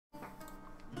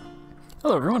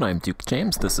Hello everyone, I'm Duke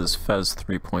James. This is Fez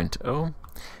 3.0.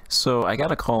 So I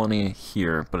got a colony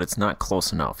here, but it's not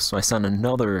close enough. So I sent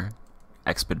another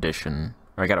expedition,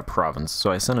 or I got a province, so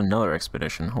I sent another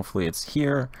expedition. Hopefully it's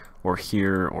here, or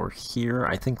here, or here.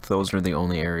 I think those are the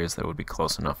only areas that would be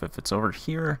close enough. If it's over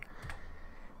here,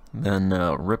 then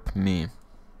rip me.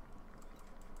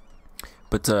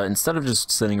 But instead of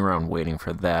just sitting around waiting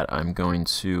for that, I'm going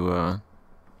to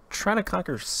try to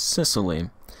conquer Sicily.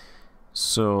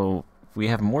 So we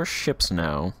have more ships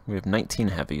now. We have 19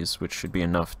 heavies, which should be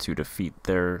enough to defeat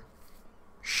their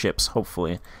ships,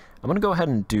 hopefully. I'm going to go ahead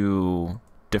and do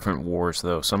different wars,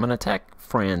 though. So I'm going to attack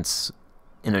France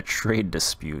in a trade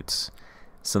dispute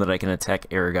so that I can attack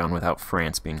Aragon without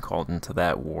France being called into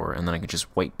that war, and then I can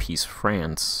just white peace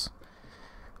France,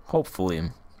 hopefully.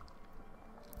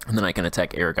 And then I can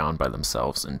attack Aragon by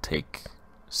themselves and take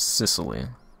Sicily.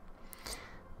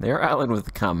 They are allied with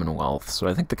the Commonwealth, so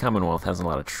I think the Commonwealth has a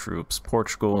lot of troops.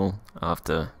 Portugal, I'll have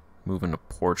to move into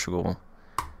Portugal.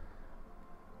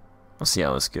 We'll see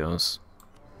how this goes.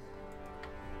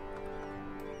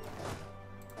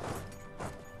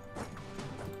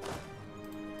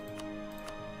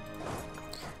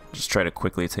 Just try to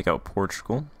quickly take out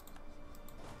Portugal.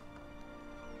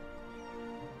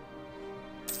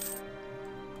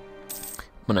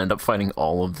 I'm gonna end up fighting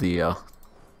all of the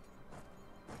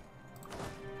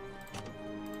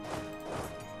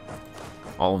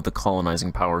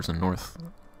colonizing powers in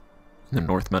the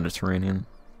North Mediterranean.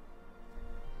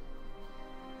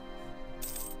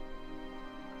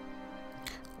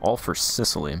 All for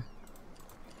Sicily.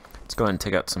 Let's go ahead and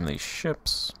take out some of these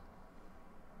ships.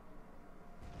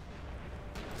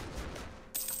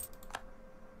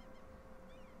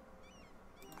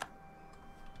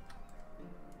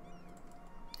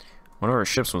 One of our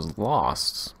ships was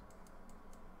lost.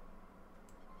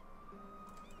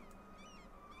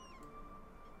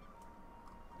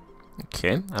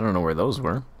 Okay, I don't know where those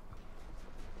were.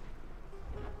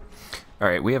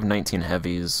 Alright, we have 19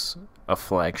 heavies, a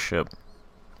flagship.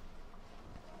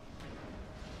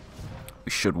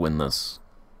 We should win this.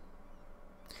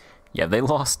 Yeah, they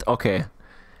lost. Okay.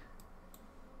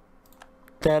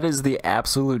 That is the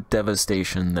absolute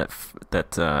devastation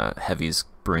that heavies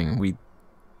bring.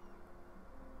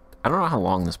 I don't know how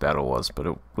long this battle was, but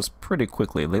it was pretty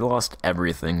quickly. They lost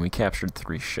everything. We captured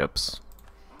 3 ships.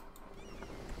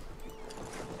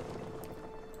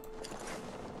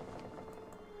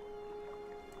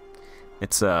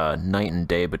 It's night and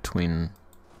day between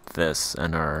this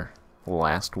and our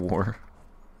last war.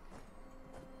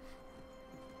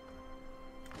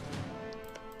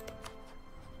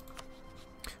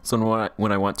 So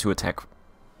when I want to attack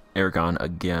Aragon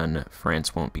again,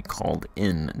 France won't be called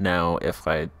in. Now, if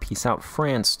I peace out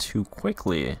France too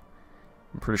quickly,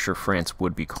 I'm pretty sure France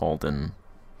would be called in.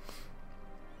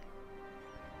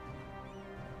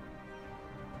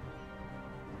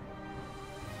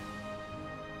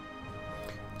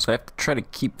 So I have to try to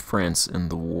keep France in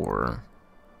the war.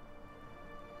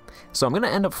 So I'm going to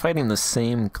end up fighting the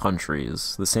same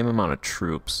countries, the same amount of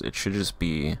troops. It should just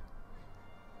be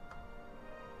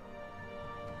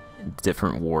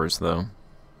different wars, though.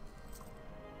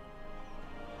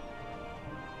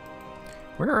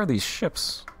 Where are these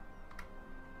ships?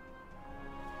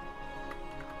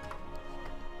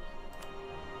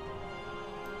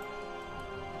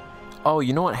 Oh,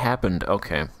 you know what happened?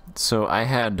 Okay, so I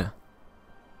had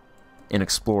an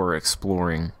explorer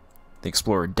exploring. The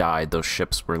explorer died. Those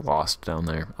ships were lost down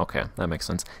there. Okay, that makes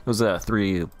sense. It was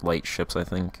 3 light ships, I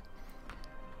think.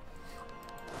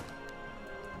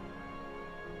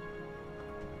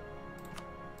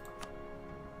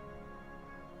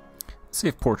 Let's see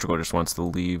if Portugal just wants to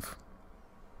leave.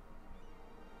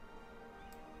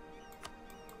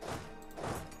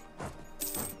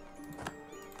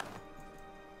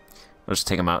 I'll just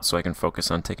take them out so I can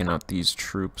focus on taking out these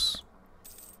troops.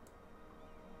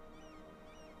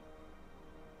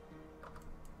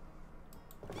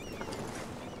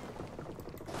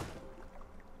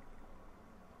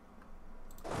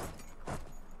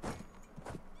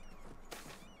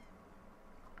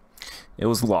 It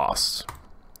was lost.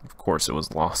 Of course it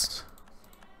was lost.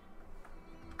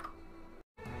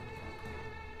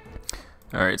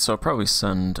 Alright, so I'll probably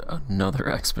send another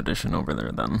expedition over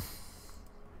there then.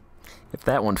 If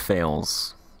that one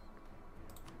fails,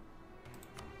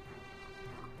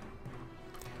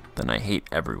 then I hate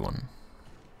everyone.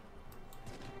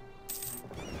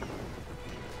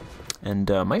 And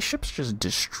my ships just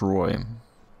destroy.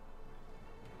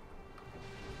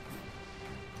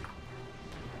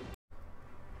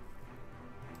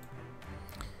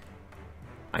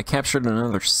 I captured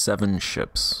another 7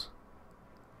 ships.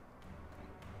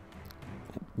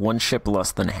 One ship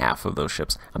less than half of those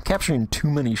ships. I'm capturing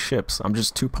too many ships. I'm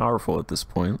just too powerful at this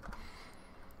point.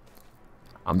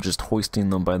 I'm just hoisting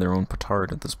them by their own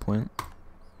petard at this point.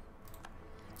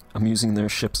 I'm using their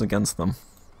ships against them.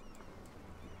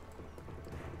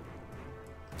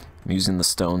 I'm using the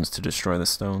stones to destroy the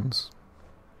stones.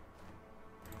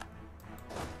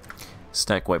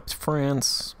 Stack wiped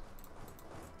France.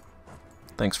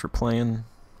 Thanks for playing.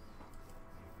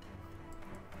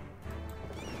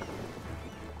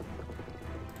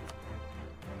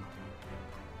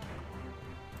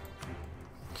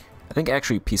 I think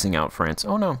actually piecing out France.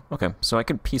 Oh no, okay. So I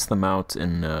could piece them out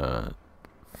in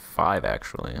 5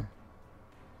 actually.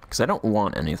 Because I don't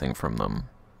want anything from them.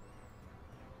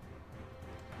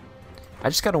 I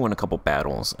just gotta win a couple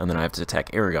battles, and then I have to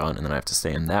attack Aragon, and then I have to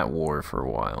stay in that war for a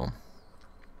while.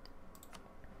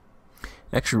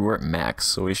 Actually, we're at max,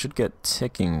 so we should get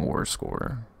ticking war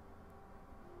score.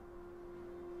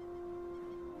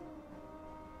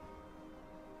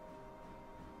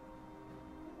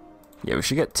 Yeah, we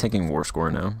should get ticking war score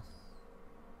now.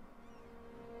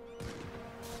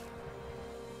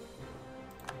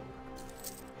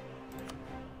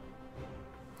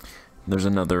 There's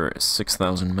another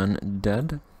 6,000 men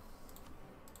dead.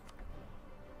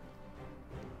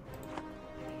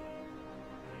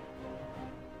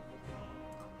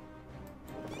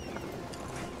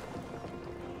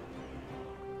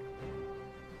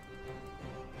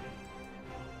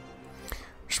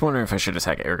 Just wondering if I should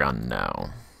attack Aragon now.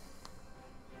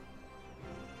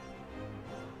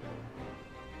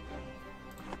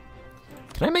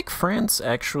 Can I make France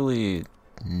actually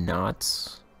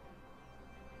not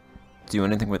do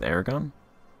anything with Aragon?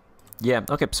 Yeah,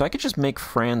 okay, so I could just make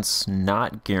France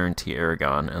not guarantee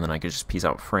Aragon, and then I could just piece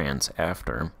out France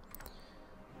after.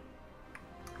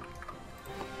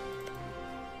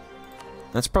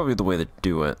 That's probably the way to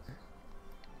do it.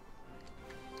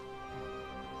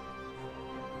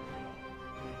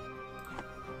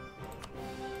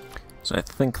 So I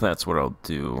think that's what I'll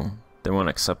do. They won't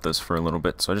accept this for a little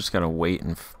bit, so I just gotta wait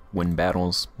and win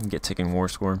battles and get ticking war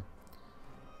score.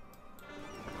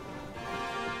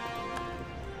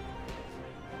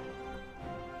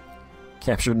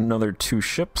 Captured another 2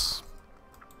 ships.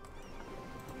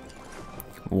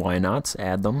 Why not?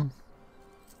 Add them.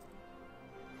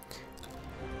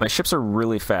 My ships are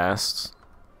really fast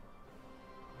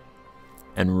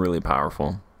and really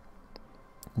powerful.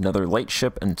 Another light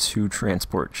ship and 2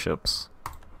 transport ships.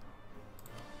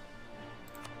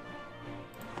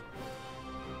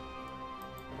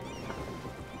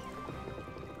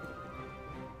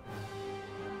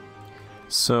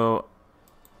 So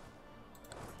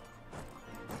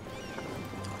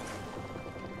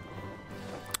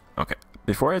okay,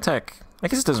 before I attack, I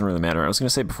guess it doesn't really matter. I was going to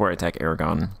say before I attack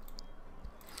Aragon,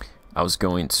 I was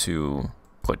going to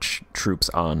put troops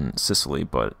on Sicily,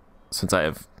 but since I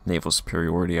have naval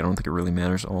superiority, I don't think it really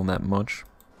matters all that much.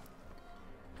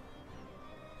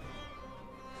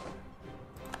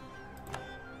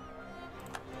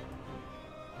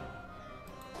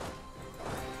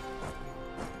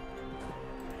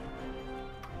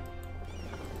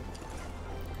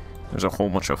 There's a whole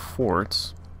bunch of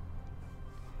forts.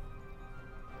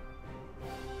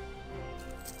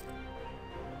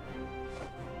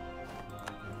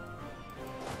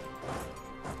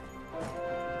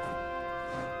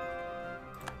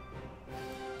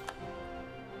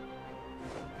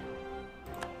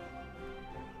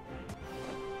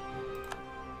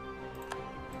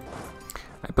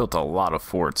 I built a lot of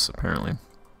forts, apparently.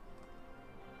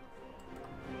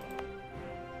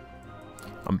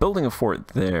 I'm building a fort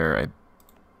there. I'm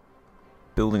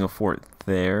building a fort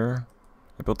there.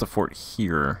 I built a fort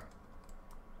here.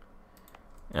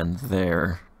 And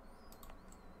there.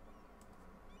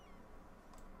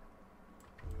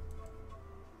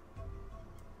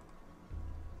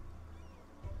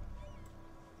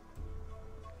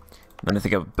 And I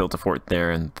think I've built a fort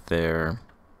there and there.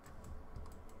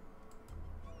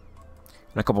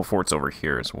 And a couple forts over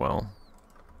here as well.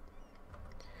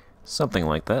 Something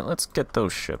like that. Let's get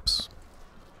those ships.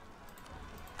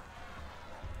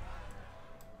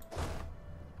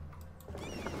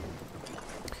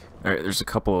 Alright, there's a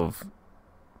couple of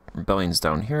rebellions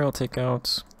down here I'll take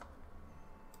out.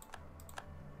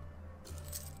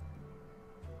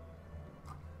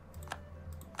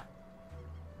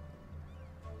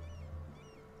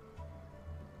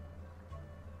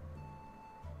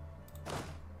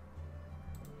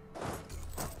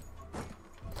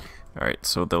 Alright,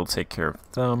 so they'll take care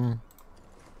of them.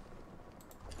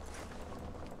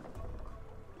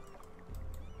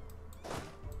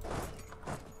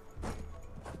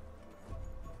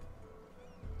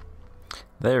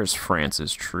 There's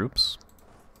France's troops.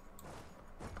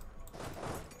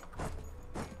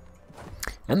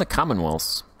 And the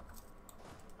Commonwealths.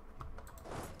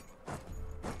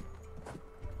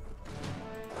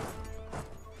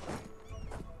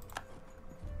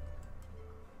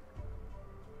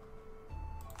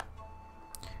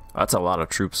 That's a lot of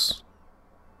troops.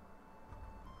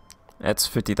 That's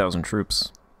 50,000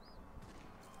 troops.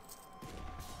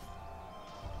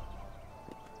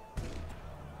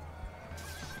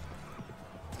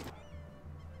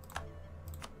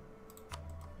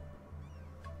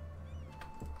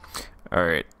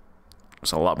 Alright.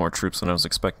 There's a lot more troops than I was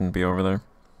expecting to be over there.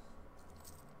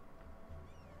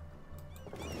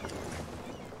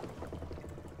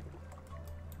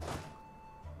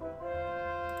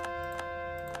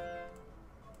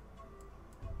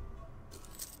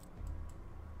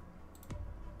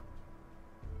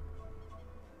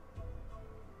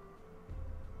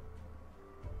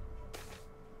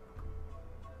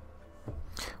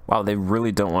 Wow, they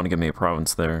really don't want to give me a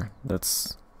province there.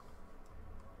 That's...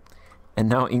 And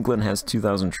now England has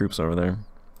 2,000 troops over there.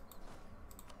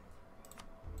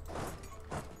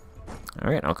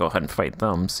 Alright, I'll go ahead and fight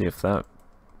them, see if that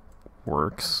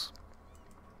works.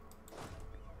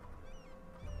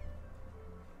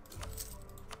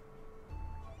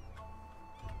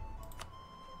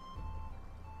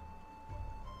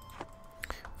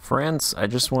 France, I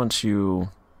just want you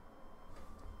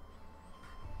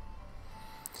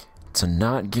to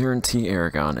not guarantee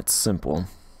Aragon. It's simple.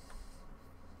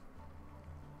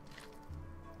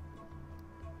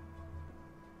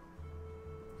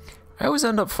 I always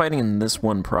end up fighting in this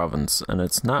one province, and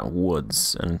it's not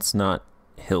woods, and it's not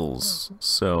hills,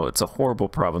 so it's a horrible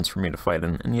province for me to fight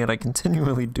in, and yet I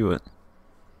continually do it.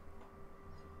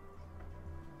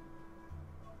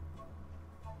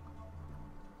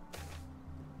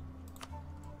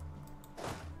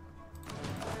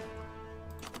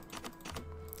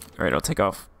 Alright, I'll take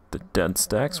off the dead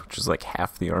stacks, which is like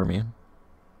half the army.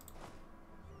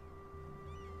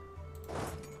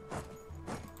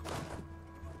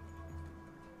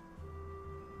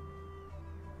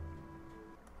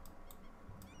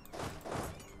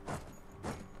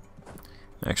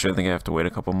 Actually, I think I have to wait a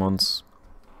couple months.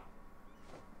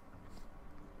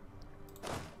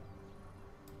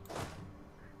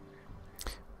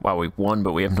 Wow, we won,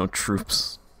 but we have no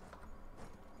troops.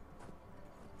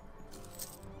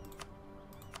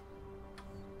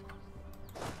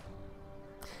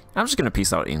 I'm just gonna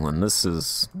peace out England. This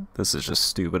is just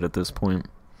stupid at this point.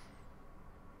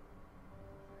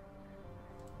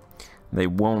 They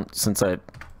won't, since I...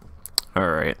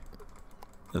 Alright.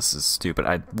 This is stupid.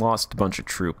 I lost a bunch of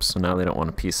troops, so now they don't want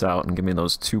to peace out and give me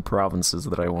those 2 provinces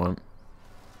that I want.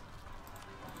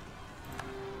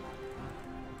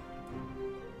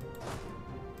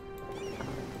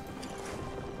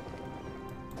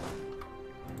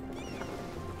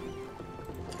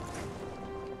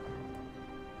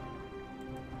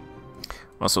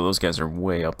 Also, those guys are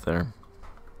way up there.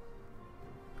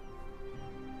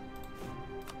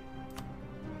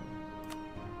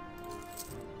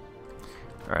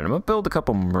 Alright, I'm gonna build a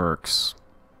couple mercs.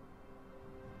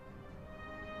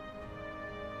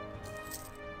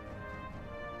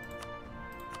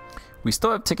 We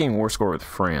still have ticking war score with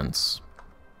France.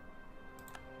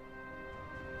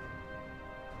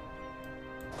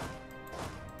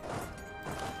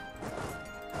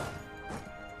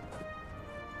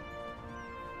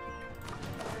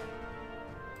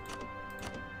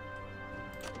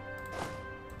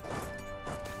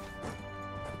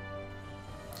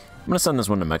 I'm gonna send this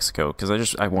one to Mexico,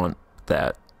 because I want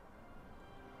that.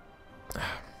 Alright,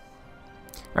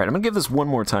 I'm gonna give this one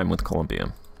more time with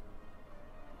Colombia.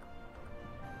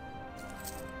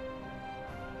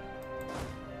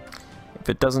 If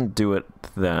it doesn't do it,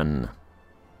 then...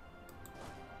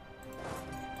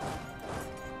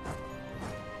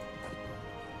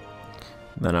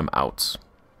 then I'm out.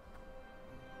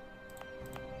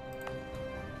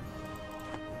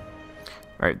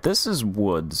 Alright, this is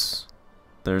woods.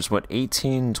 There's, what,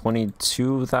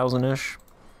 22,000-ish?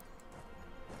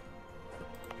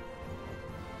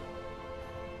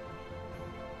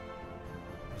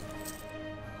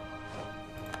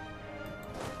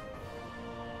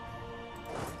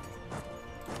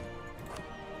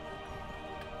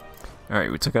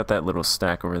 Alright, we took out that little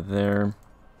stack over there.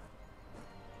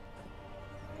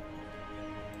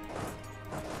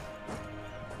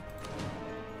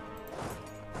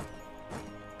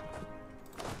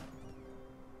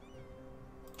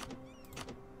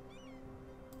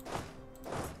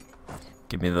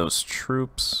 Give me those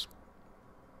troops.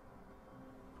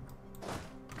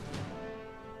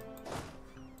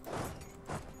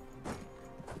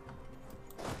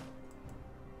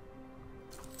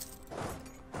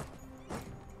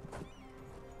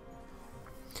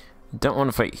 Don't want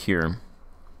to fight here.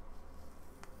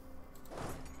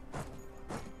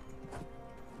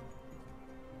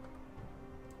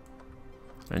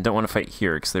 I don't want to fight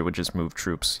here because they would just move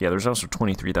troops. Yeah, there's also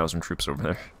 23,000 troops over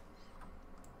there.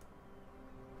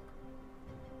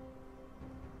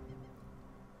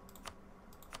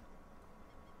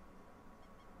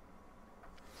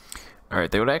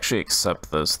 Alright, they would actually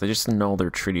accept this. They just annul their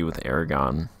treaty with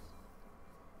Aragon.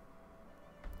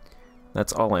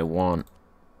 That's all I want.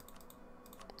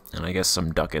 And I guess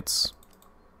some ducats.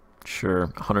 Sure,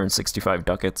 165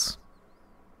 ducats.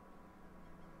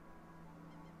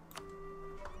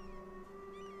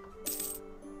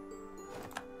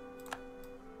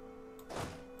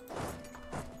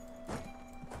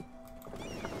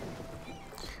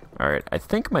 Alright, I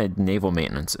think my naval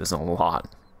maintenance is a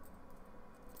lot.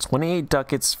 28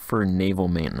 ducats for naval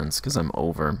maintenance, because I'm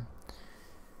over.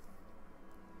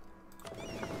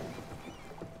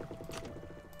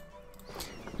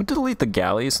 I'll delete the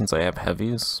galleys since I have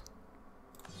heavies.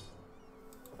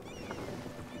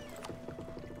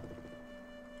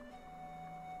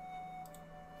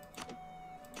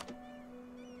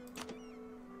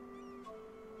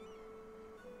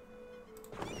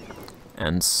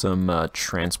 And some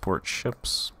transport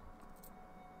ships.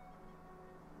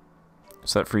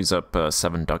 So that frees up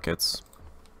 7 ducats.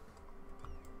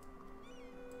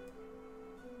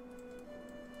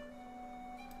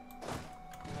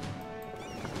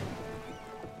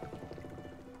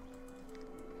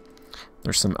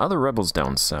 There's some other rebels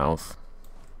down south.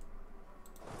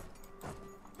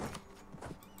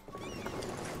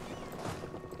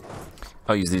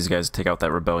 I'll use these guys to take out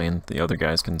that rebellion. The other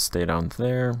guys can stay down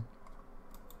there.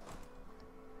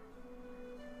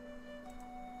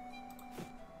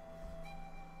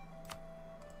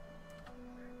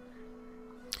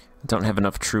 Don't have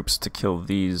enough troops to kill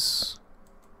these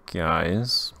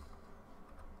guys.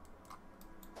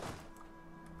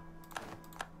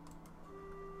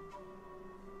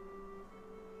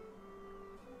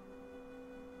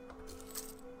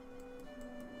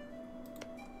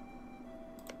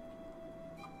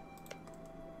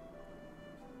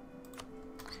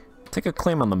 Take a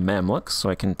claim on the Mamluks so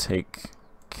I can take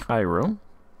Cairo.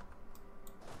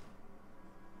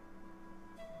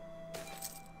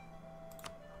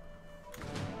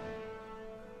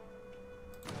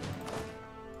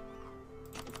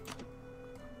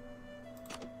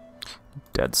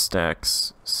 Dead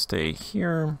stacks stay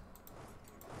here.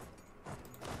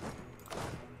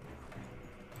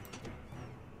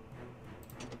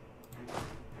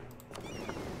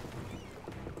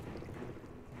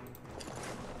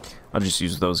 I'll just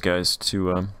use those guys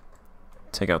to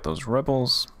take out those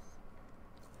rebels.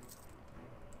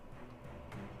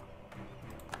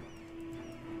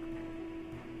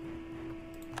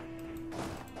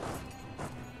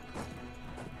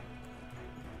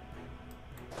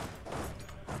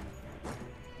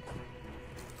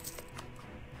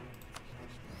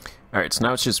 Alright, so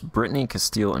now it's just Brittany,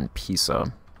 Castile, and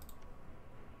Pisa.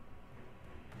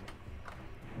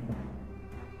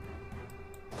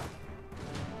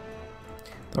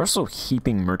 They're also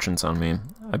heaping merchants on me.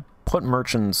 I put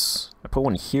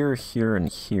one here, here, and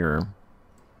here.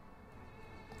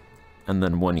 And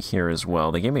then one here as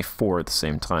well. They gave me 4 at the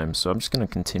same time, so I'm just going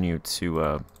to continue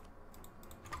to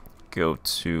go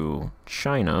to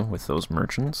China with those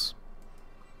merchants.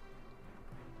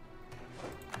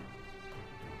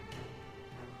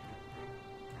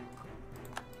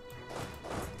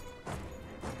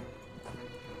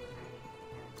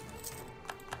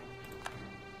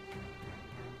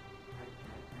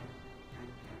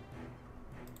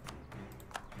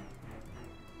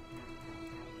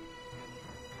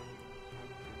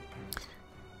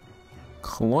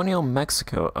 Colonial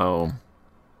Mexico, oh.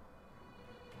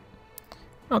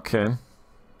 Okay.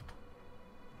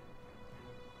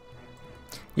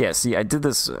 Yeah, see, I did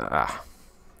this, that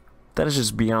is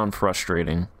just beyond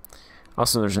frustrating.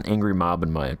 Also, there's an angry mob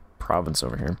in my province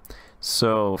over here.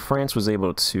 So, France was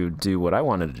able to do what I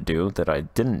wanted to do that I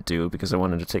didn't do because I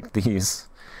wanted to take these.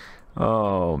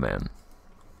 Oh, man.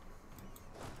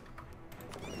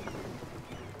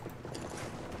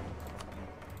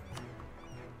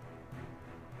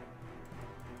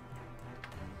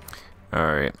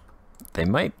 Alright. They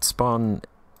might spawn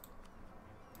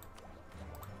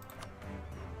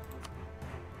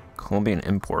Colombian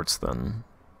imports then.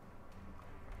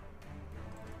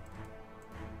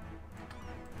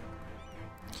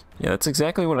 Yeah, that's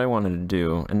exactly what I wanted to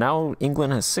do. And now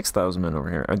England has 6,000 men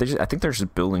over here. Are they I think they're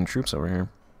just building troops over here.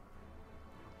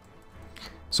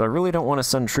 So I really don't want to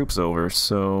send troops over,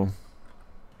 so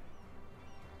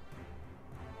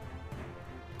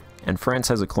And France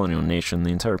has a colonial nation.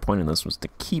 The entire point of this was to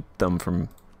keep them from...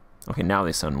 Okay, now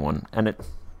they send one. And it...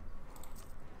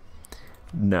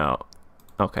 No.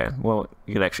 Okay, well,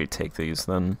 you could actually take these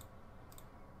then.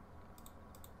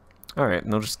 Alright,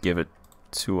 and they'll just give it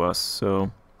to us,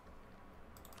 so...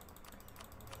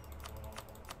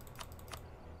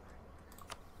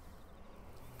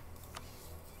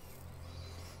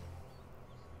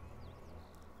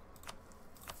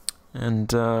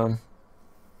 And, I'll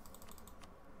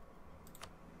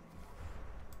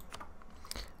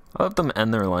let them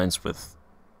end their alliance with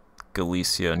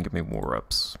Galicia and give me war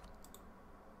reps.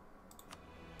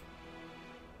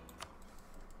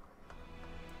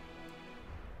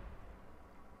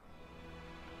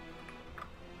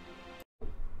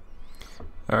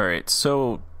 Alright,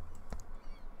 so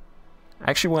I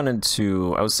actually wanted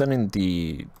to... I was sending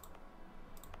the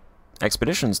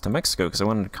expeditions to Mexico because I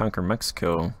wanted to conquer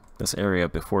Mexico, this area,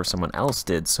 before someone else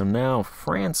did, so now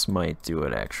France might do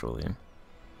it, actually.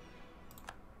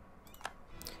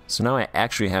 So now I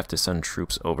actually have to send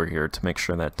troops over here to make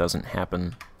sure that doesn't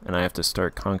happen, and I have to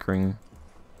start conquering.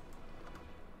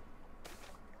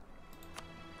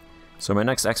 So my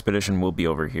next expedition will be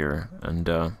over here, and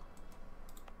of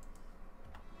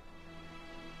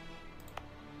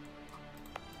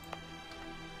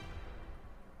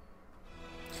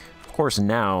course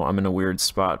now I'm in a weird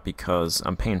spot because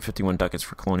I'm paying 51 ducats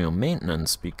for colonial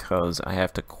maintenance because I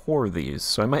have to core these,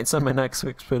 so I might send my next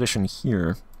expedition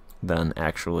here then,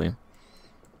 actually.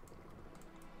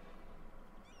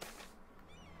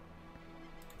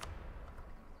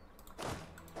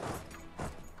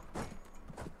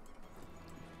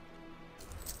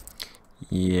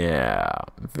 Yeah,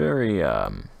 very,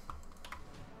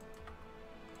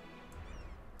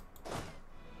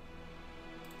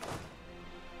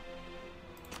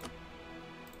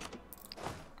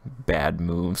 bad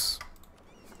moves.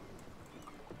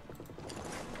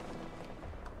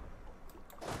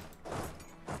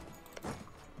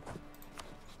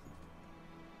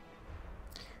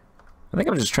 I think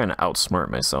I'm just trying to outsmart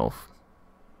myself.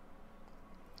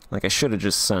 Like, I should have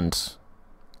just sent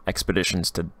expeditions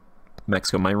to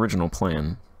Mexico, my original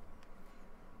plan.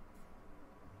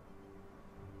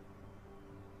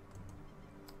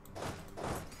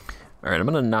 Alright, I'm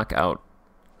gonna knock out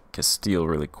Castile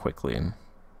really quickly.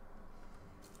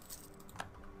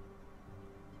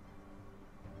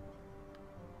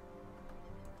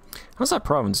 How's that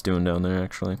province doing down there,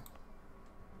 actually?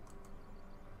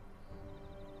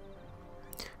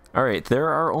 Alright, there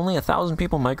are only 1,000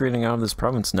 people migrating out of this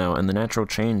province now, and the natural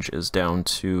change is down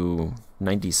to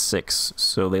 96.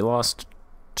 So they lost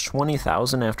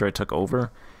 20,000 after I took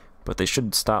over, but they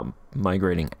should stop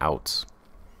migrating out.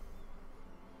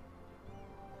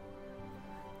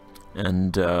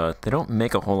 And they don't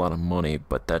make a whole lot of money,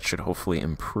 but that should hopefully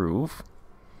improve.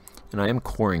 And I am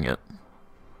coring it.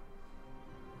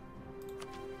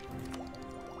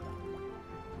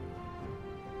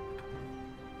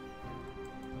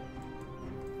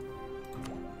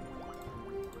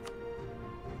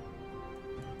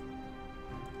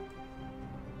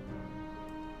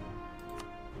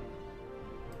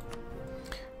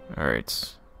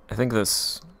 Alright, I think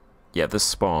this, yeah, this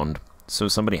spawned, so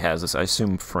somebody has this. I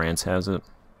assume France has it.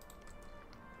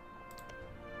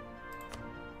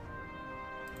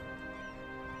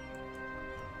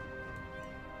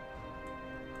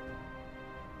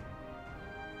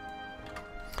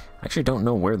 I actually don't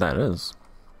know where that is.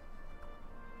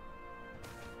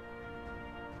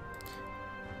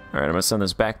 Alright, I'm gonna send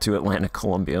this back to Atlantic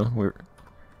Columbia.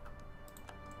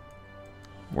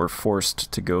 We're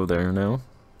forced to go there now.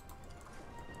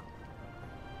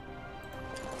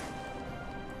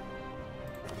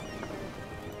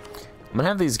 I'm gonna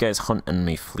have these guys hunt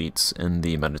enemy fleets in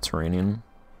the Mediterranean.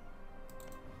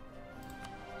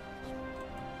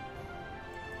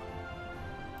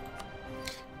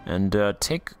 And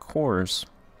take cores.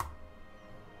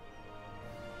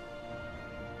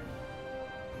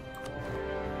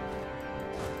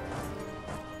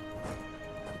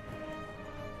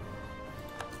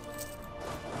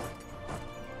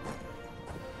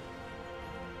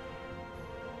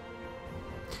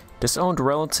 Disowned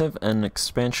relative and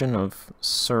expansion of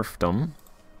serfdom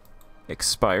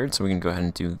expired, so we can go ahead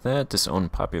and do that.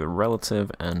 Disowned popular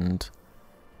relative, and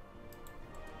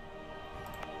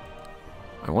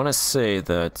I want to say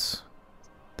that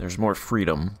there's more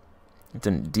freedom. It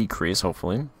didn't decrease,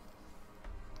 hopefully.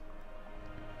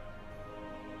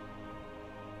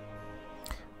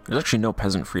 There's actually no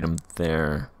peasant freedom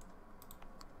there.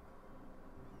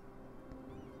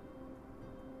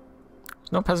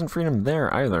 No peasant freedom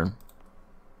there either.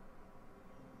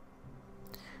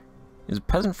 Is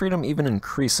peasant freedom even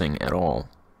increasing at all?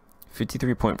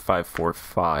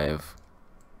 53.545.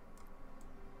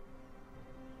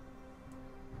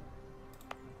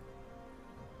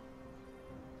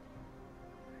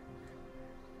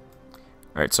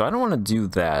 Alright, so I don't want to do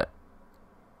that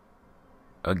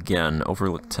again,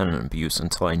 overlook tenant abuse,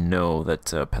 until I know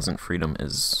that peasant freedom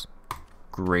is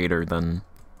greater than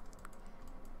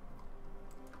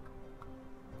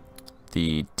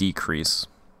the decrease.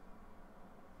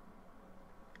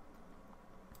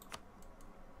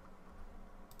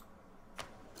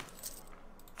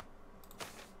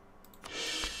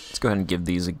 Let's go ahead and give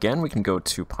these again. We can go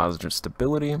to positive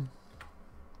stability.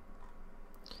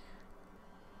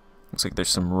 Looks like there's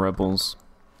some rebels.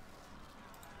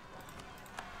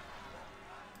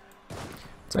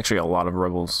 It's actually a lot of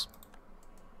rebels.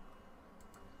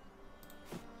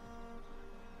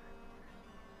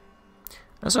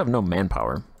 I also have no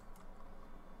manpower.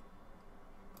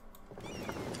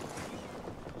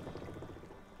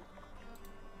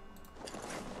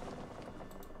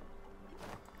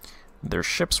 Their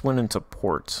ships went into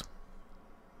port.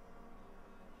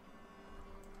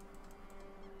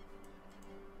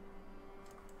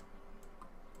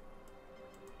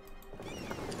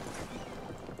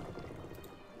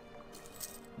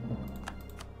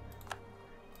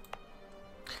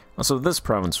 Also, this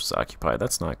province was occupied.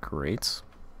 That's not great.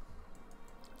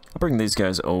 I'll bring these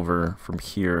guys over from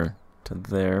here to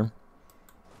there.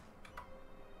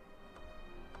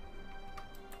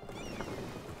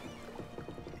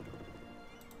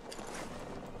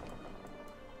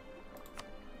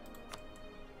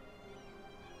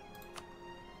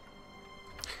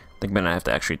 I think I'm gonna have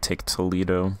to actually take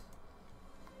Toledo.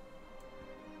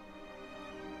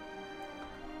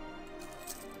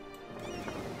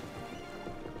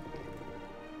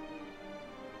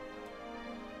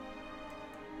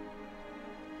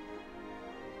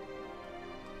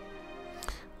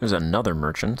 There's another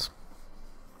merchant.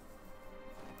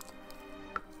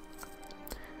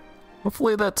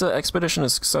 Hopefully that expedition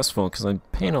is successful, because I'm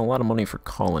paying a lot of money for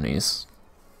colonies.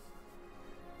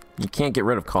 You can't get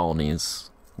rid of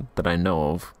colonies that I know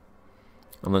of,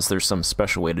 unless there's some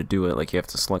special way to do it, like you have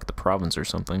to select the province or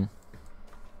something.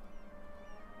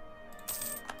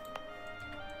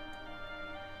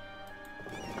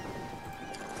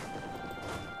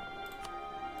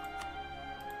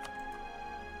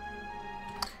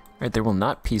 Right, they will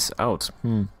not peace out.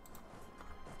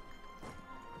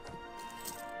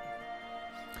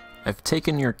 I've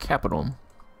taken your capital.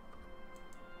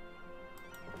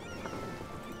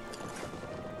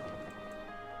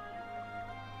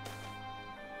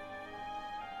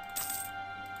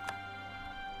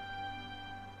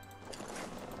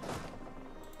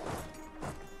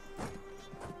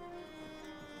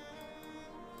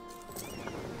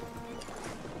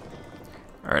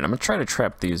 Alright, I'm gonna try to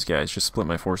trap these guys, just split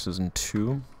my forces in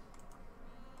two.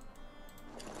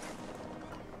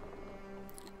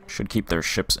 Should keep their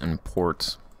ships in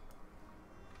port.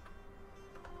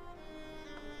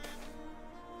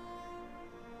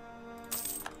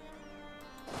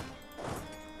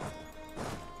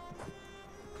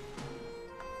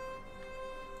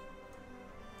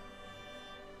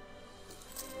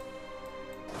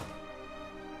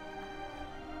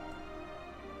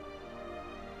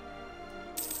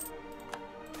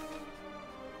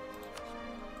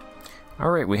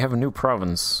 Alright, we have a new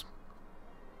province.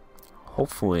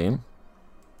 Hopefully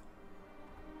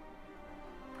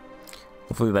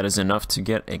that is enough to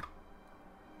get a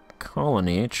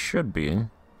colony. It should be.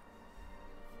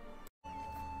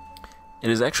 It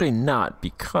is actually not,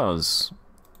 because,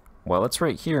 well, it's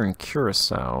right here in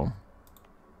Curacao.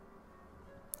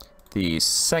 The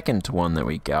second one that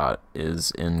we got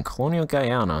is in Colonial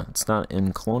Guyana. It's not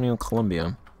in Colonial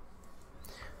Colombia.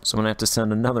 So I'm gonna have to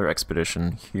send another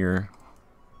expedition here.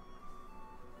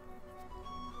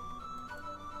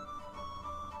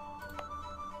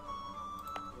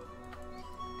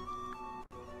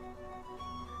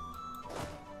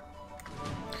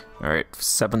 Alright,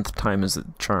 7th time is the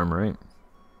charm, right?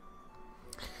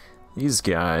 These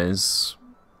guys...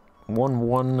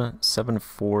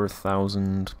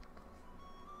 1174,000.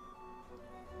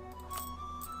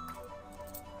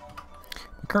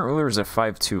 The current ruler is at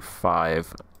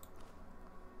 525.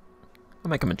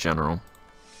 I'll make him a general.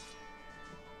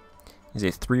 He's a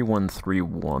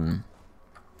 3131.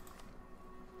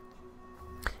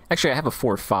 Actually, I have a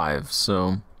 4-5,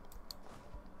 so...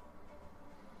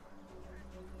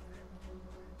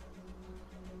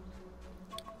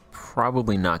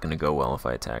 probably not going to go well if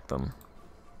I attack them.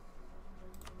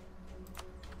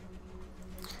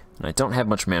 And I don't have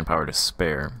much manpower to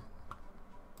spare.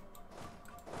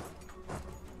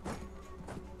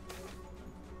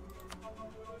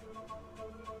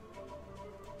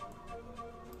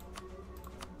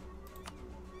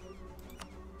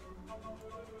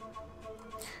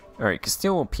 Alright,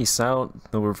 Castile will peace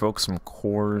out. They'll revoke some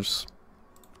cores.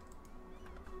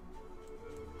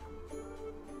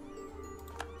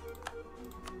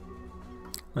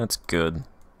 That's good.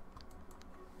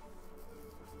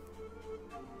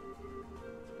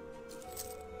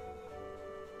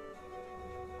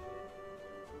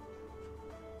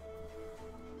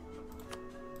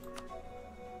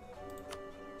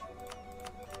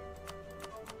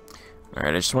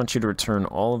 Alright, I just want you to return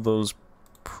all of those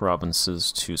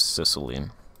provinces to Sicily.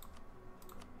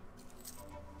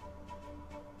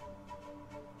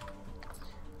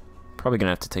 Probably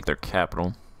gonna have to take their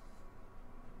capital.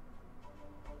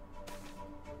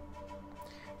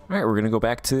 Alright, we're gonna go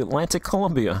back to Atlantic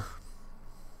Columbia.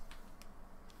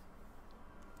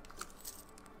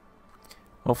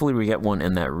 Hopefully we get one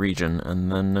in that region,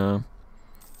 and then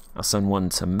I'll send one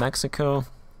to Mexico.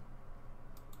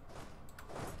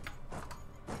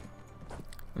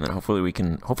 And then hopefully we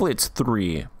can, hopefully it's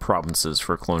 3 provinces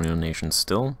for a colonial nation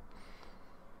still.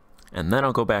 And then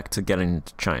I'll go back to getting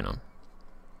to China.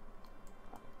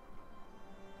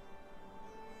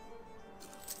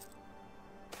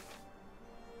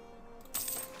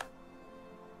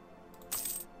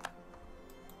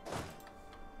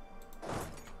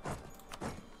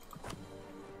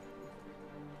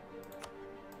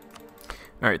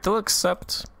 Alright, they'll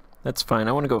accept. That's fine.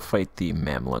 I want to go fight the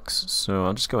Mamluks, so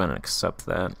I'll just go ahead and accept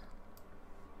that.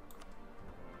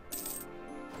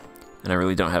 And I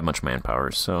really don't have much manpower,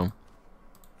 so...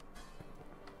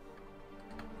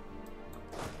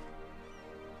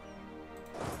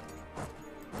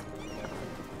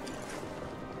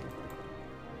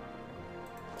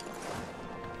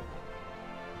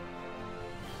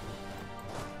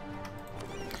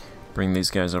 Bring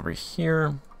these guys over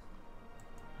here.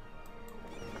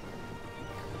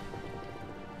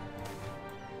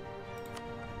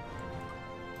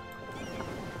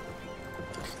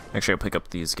 Actually, I'll pick up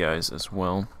these guys as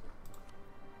well.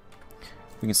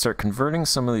 We can start converting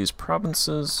some of these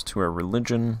provinces to our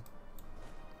religion.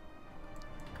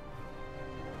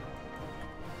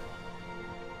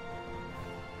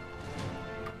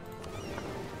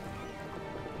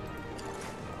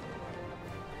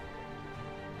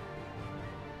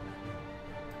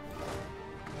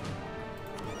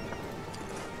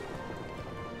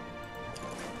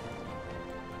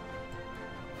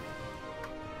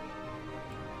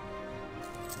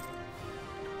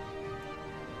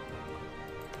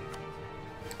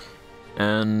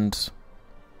 And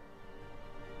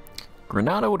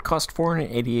Granada would cost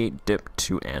 488 dip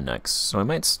to annex, so I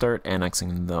might start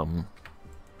annexing them.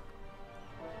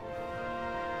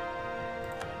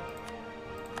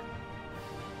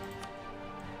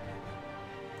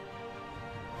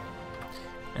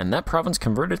 And that province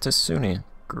converted to Sunni.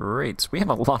 Great, we have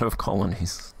a lot of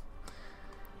colonies.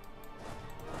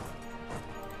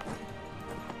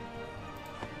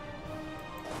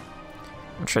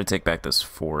 I'm trying to take back this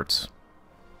fort.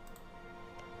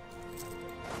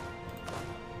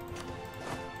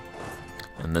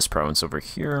 And this province over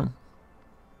here.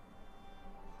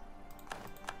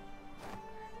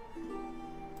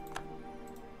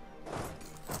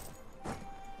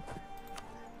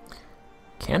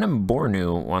 Canon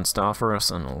Bornu wants to offer us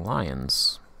an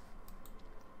alliance.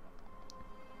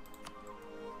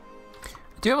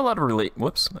 I do have a lot of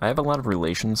I have a lot of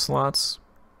relation slots.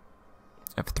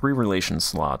 I have 3 relation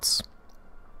slots.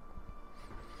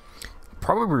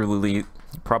 Probably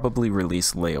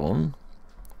release Leon.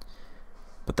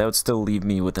 But that would still leave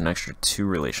me with an extra 2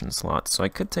 relation slots, so I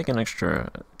could take an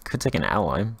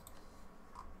ally.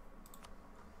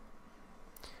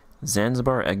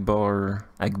 Zanzibar,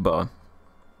 Egba.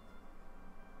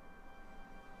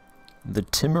 The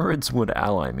Timurids would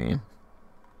ally me.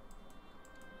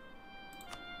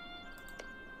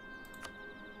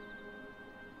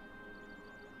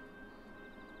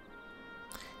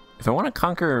 If I want to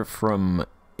conquer from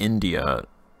India,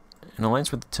 an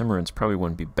alliance with the Timurids probably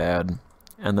wouldn't be bad.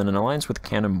 And then an alliance with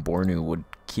Canon Bornu would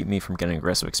keep me from getting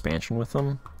aggressive expansion with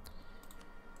them.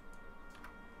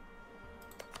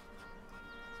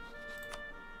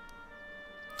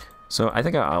 So I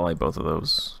think I'll ally both of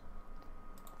those.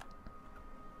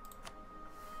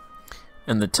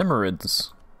 And the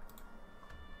Timurids...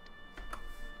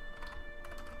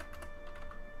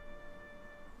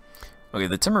 Okay,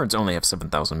 the Timurids only have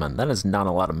 7,000 men. That is not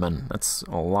a lot of men. That's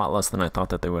a lot less than I thought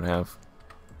that they would have.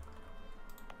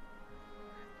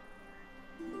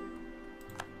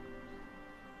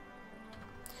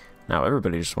 Now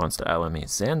everybody just wants to ally me.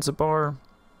 Zanzibar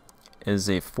is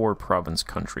a 4-province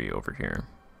country over here.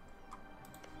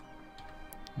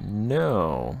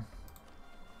 No.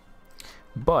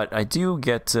 But I do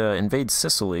get invade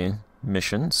Sicily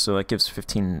mission, so that gives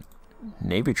 15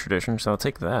 Navy tradition, so I'll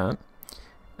take that.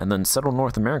 And then Settle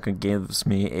North America gives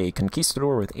me a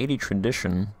Conquistador with 80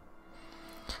 tradition.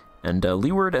 And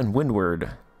Leeward and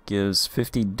Windward gives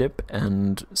 50 dip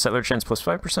and settler chance plus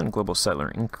 5% global settler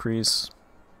increase.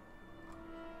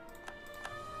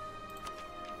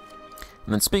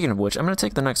 And then speaking of which, I'm going to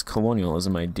take the next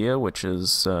colonialism idea, which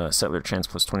is settler chance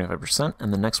plus 25%,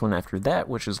 and the next one after that,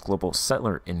 which is global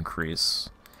settler increase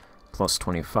plus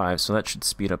 25, so that should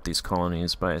speed up these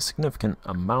colonies by a significant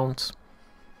amount.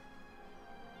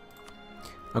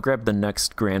 I'll grab the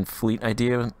next Grand Fleet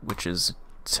idea, which is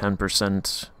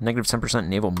 10%, negative 10%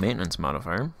 naval maintenance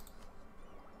modifier.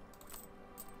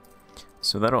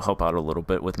 So that'll help out a little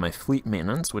bit with my fleet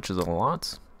maintenance, which is a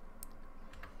lot.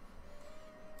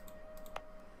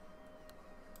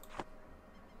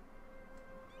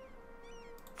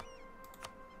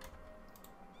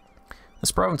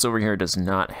 This province over here does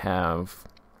not have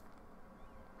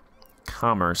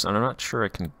commerce, and I'm not sure I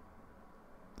can...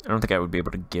 I don't think I would be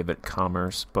able to give it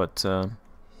commerce, but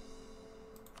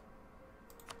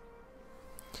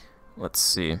let's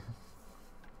see.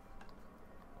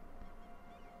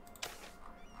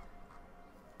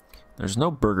 There's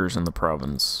no burgers in the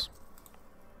province.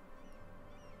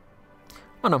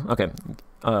 Oh no, okay.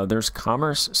 There's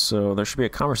commerce, so there should be a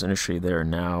commerce industry there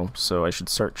now, so I should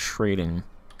start trading.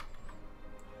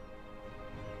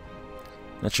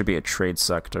 That should be a trade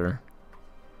sector.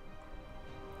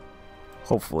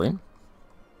 Hopefully.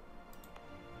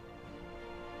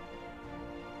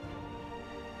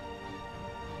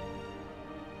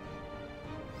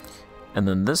 And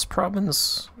then this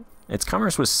province, its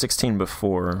commerce was 16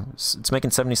 before. It's making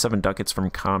 77 ducats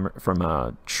from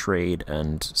trade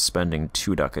and spending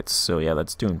 2 ducats. So yeah,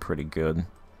 that's doing pretty good.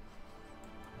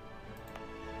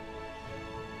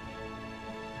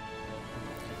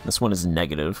 This one is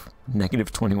negative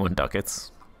 21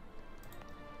 ducats,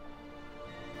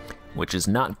 which is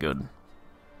not good.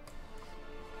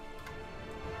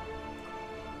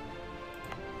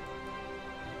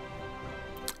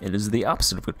 It is the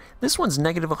opposite of good. This one's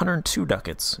negative 102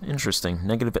 ducats. Interesting.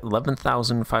 Negative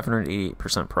 11,588%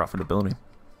 profitability.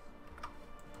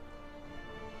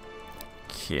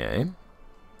 Okay.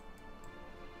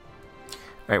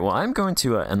 Alright, well, I'm going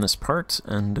to end this part,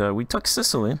 and we took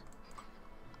Sicily.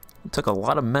 It took a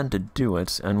lot of men to do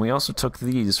it, and we also took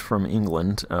these from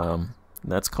England.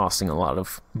 That's costing a lot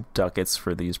of ducats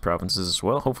for these provinces as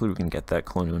well. Hopefully we can get that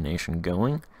colonial nation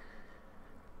going.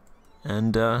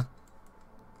 And I'll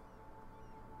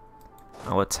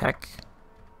attack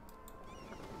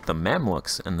the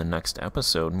Mamluks in the next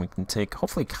episode, and we can take,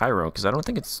 hopefully, Cairo, because I don't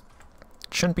think it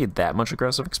shouldn't be that much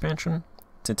aggressive expansion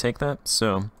to take that.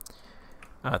 So,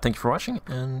 thank you for watching,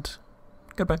 and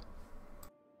goodbye.